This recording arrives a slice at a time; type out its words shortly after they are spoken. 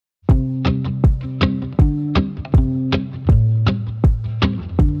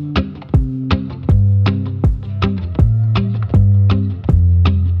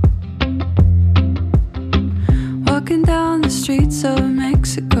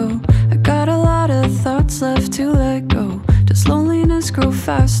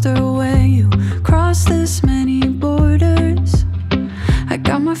faster when you cross this many borders. I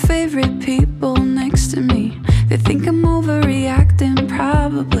got my favorite people next to me. They think I'm overreacting,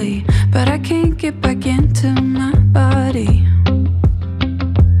 probably, but I can't get back into my body.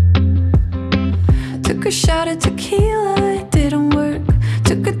 Took a shot at tequila, it didn't work.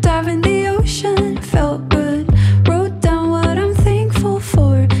 Took a dive in the ocean, it felt good. Wrote down what I'm thankful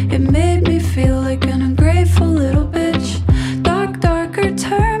for. It made me feel like an ungrateful little bitch. Darker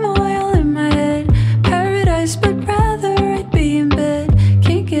turmoil in my head. Paradise, but rather I'd be in bed.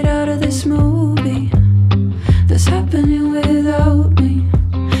 Can't get out of this movie that's happening without me.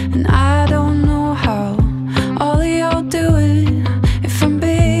 And I don't know how all of y'all do it. If I'm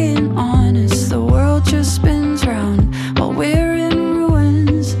being honest, the world just spins round while we're in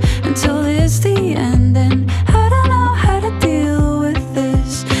ruins until it's the end. And I don't know how to deal with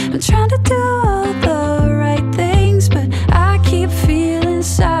this. I'm trying to do all the right things, but I keep feeling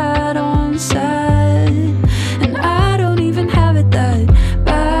sad on sad. And I don't even have it that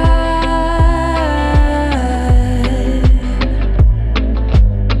bad.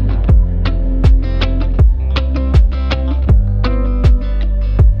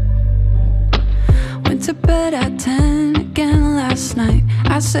 Went to bed at 10 again last night.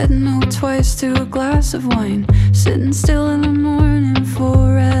 I said no twice to a glass of wine. Sitting still in the morning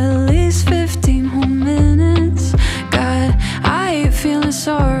for at least 15 whole minutes. God, I hate feeling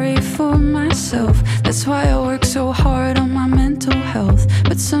sorry for myself. That's why I work so hard on my mental health.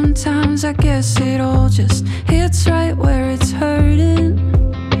 But sometimes I guess it all just hits right where it's hurting.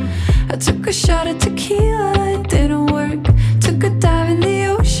 I took a shot at tequila, it didn't work. Took a dive in the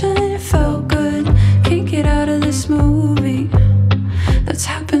ocean, it felt good. Can't get out of this movie that's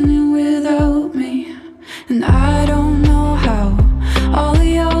happening without me. And I don't know how all of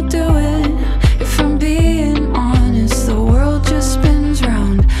y'all do it. If I'm being honest, the world just spins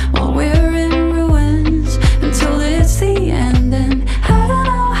round while we're in ruins until it's the end. And I don't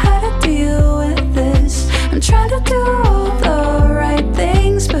know how to deal with this. I'm trying to do all the right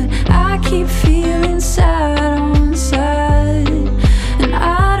things, but I keep feeling sad on sad. And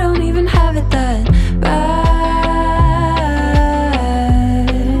I don't even have it that bad.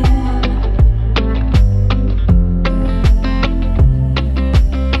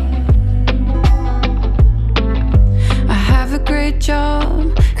 I have a great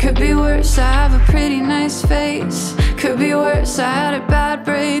job, could be worse. I have a pretty nice face, could be worse. I had a bad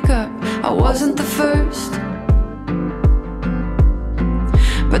breakup, I wasn't the first.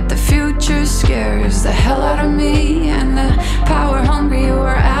 But the future scares the hell out of me, and the power hungry who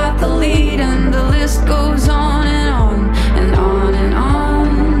are at the lead. And the list goes on and on and on and on.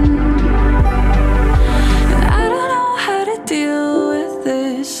 And I don't know how to deal with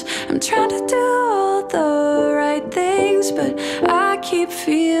this. I'm trying to do all the right things, but I keep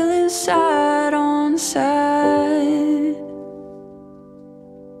feeling sad on sad.